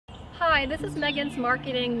Hi, this is Megan's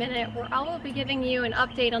Marketing Minute, where I will be giving you an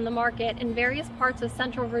update on the market in various parts of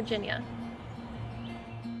Central Virginia.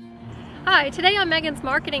 Hi, today on Megan's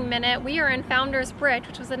Marketing Minute, we are in Founders Bridge,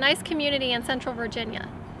 which was a nice community in Central Virginia.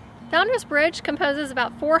 Founders Bridge composes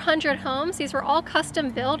about 400 homes. These were all custom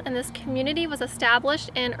built, and this community was established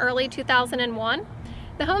in early 2001.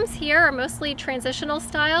 The homes here are mostly transitional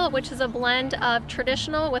style, which is a blend of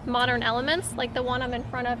traditional with modern elements, like the one I'm in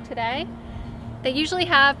front of today. They usually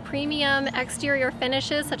have premium exterior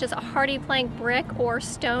finishes such as a hardy plank brick or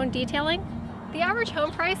stone detailing. The average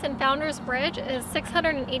home price in Founders Bridge is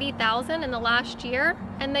 $680,000 in the last year,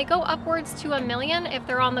 and they go upwards to $1 million if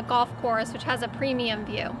they're on the golf course, which has a premium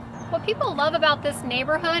view. What people love about this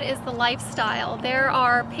neighborhood is the lifestyle. There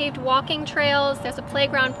are paved walking trails, there's a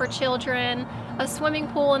playground for children, a swimming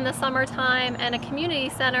pool in the summertime, and a community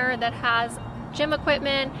center that has gym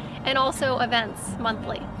equipment and also events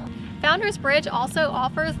monthly. Founders Bridge also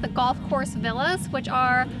offers the golf course villas, which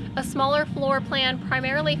are a smaller floor plan,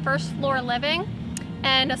 primarily first floor living,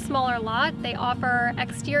 and a smaller lot. They offer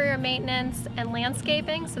exterior maintenance and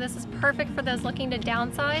landscaping, so this is perfect for those looking to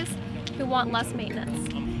downsize who want less maintenance.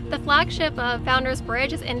 The flagship of Founders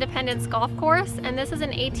Bridge is Independence Golf Course, and this is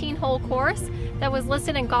an 18-hole course that was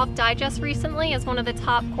listed in Golf Digest recently as one of the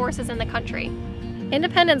top courses in the country.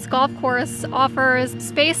 Independence Golf Course offers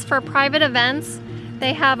space for private events.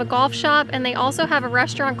 They have a golf shop, and they also have a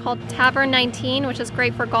restaurant called Tavern 19, which is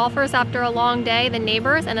great for golfers after a long day, the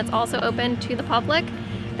neighbors, and it's also open to the public.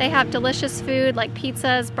 They have delicious food like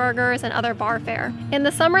pizzas, burgers, and other bar fare. In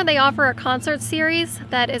the summer, they offer a concert series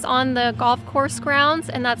that is on the golf course grounds,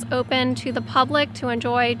 and that's open to the public to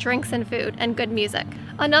enjoy drinks and food and good music.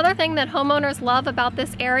 Another thing that homeowners love about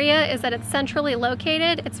this area is that it's centrally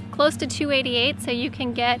located. It's close to 288, so you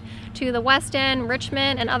can get to the West End,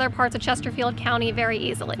 Richmond, and other parts of Chesterfield County very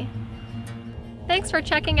easily. Thanks for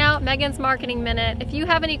checking out Megan's Marketing Minute. If you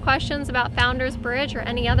have any questions about Founders Bridge or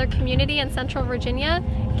any other community in Central Virginia,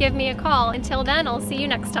 give me a call. Until then, I'll see you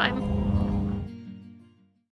next time.